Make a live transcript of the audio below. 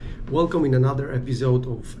Welcome in another episode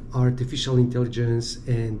of Artificial Intelligence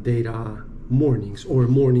and Data Mornings, or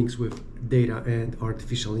Mornings with Data and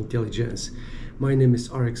Artificial Intelligence. My name is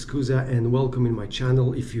RX Kuza and welcome in my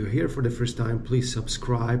channel. If you're here for the first time, please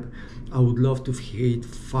subscribe. I would love to hit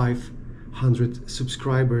 500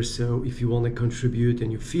 subscribers, so if you want to contribute and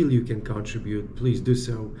you feel you can contribute, please do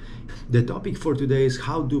so. The topic for today is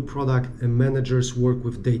how do product managers work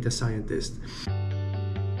with data scientists.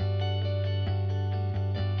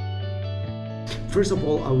 First of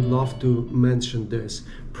all, I would love to mention this.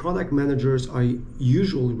 Product managers are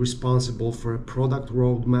usually responsible for a product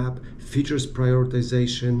roadmap, features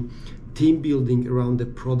prioritization, team building around the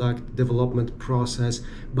product development process,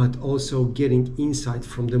 but also getting insight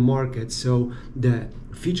from the market. So the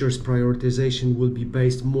features prioritization will be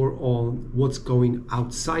based more on what's going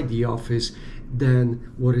outside the office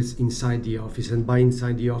than what is inside the office. And by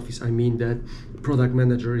inside the office, I mean that product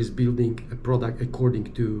manager is building a product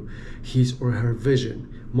according to his or her vision.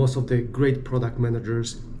 Most of the great product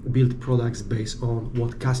managers build products based on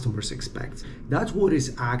what customers expect. That's what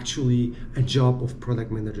is actually a job of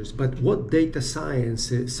product managers. But what data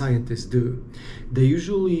scientists do, they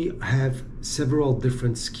usually have several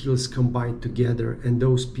different skills combined together, and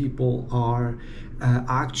those people are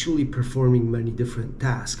actually performing many different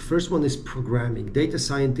tasks. First one is programming. Data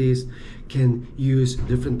scientists can use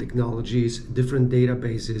different technologies, different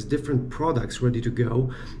databases, different products ready to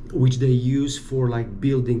go, which they use for like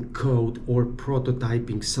building code or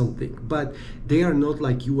prototyping something. But they are not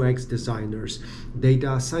like UX designers.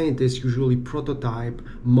 Data scientists usually prototype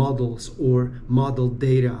models or model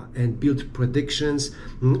data and build predictions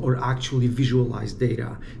or actually visualize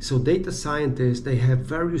data. So data scientists, they have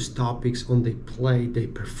various topics on their plate they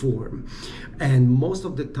perform, and most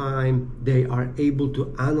of the time they are able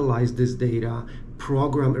to analyze this data,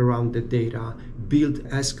 program around the data, build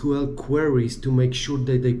SQL queries to make sure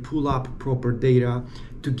that they pull up proper data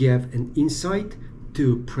to give an insight,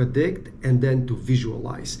 to predict, and then to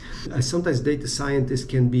visualize. Sometimes data scientists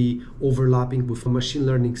can be overlapping with machine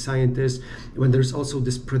learning scientists when there's also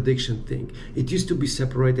this prediction thing. It used to be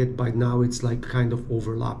separated, but now it's like kind of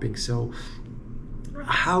overlapping. So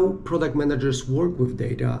how product managers work with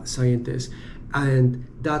data scientists, and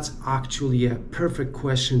that's actually a perfect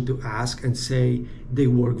question to ask and say they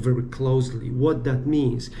work very closely. What that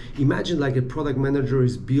means, imagine like a product manager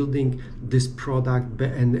is building this product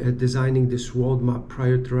and designing this roadmap,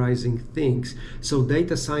 prioritizing things. So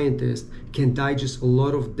data scientists can digest a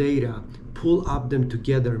lot of data, pull up them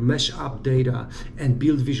together, mesh up data, and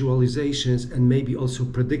build visualizations and maybe also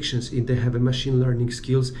predictions if they have a machine learning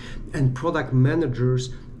skills. And product managers,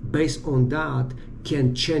 based on that,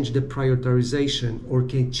 can change the prioritization or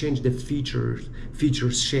can change the features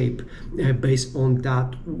shape based on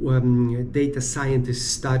that data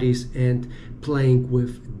scientist studies and playing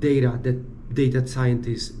with data that data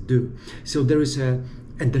scientists do. So there is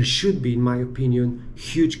and there should be, in my opinion,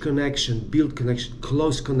 huge connection,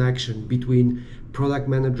 close connection between product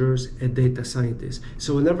managers and data scientists.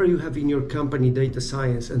 So whenever you have in your company data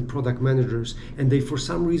science and product managers, and they for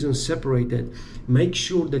some reason separated, make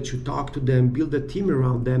sure that you talk to them, build a team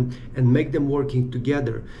around them, and make them working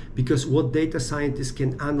together. Because what data scientists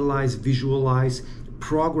can analyze, visualize,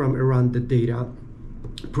 program around the data,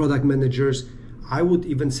 product managers, I would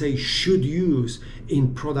even say, should use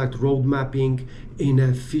in product road mapping,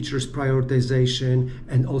 in features prioritization,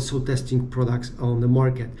 and also testing products on the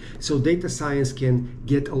market. So data science can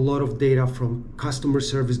get a lot of data from customer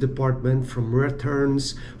service department, from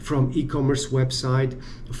returns, from e-commerce website,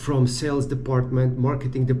 from sales department,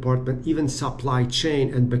 marketing department, even supply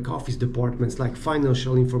chain and back office departments like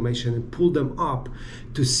financial information, and pull them up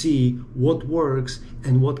to see what works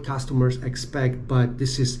and what customers expect. But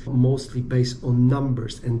this is mostly based on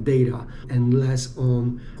numbers and data and less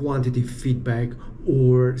on quantitative feedback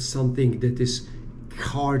or something that is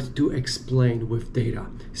hard to explain with data.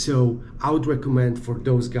 So I would recommend for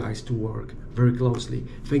those guys to work very closely.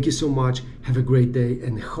 Thank you so much. Have a great day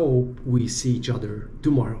and hope we see each other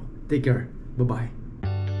tomorrow. Take care. Bye-bye.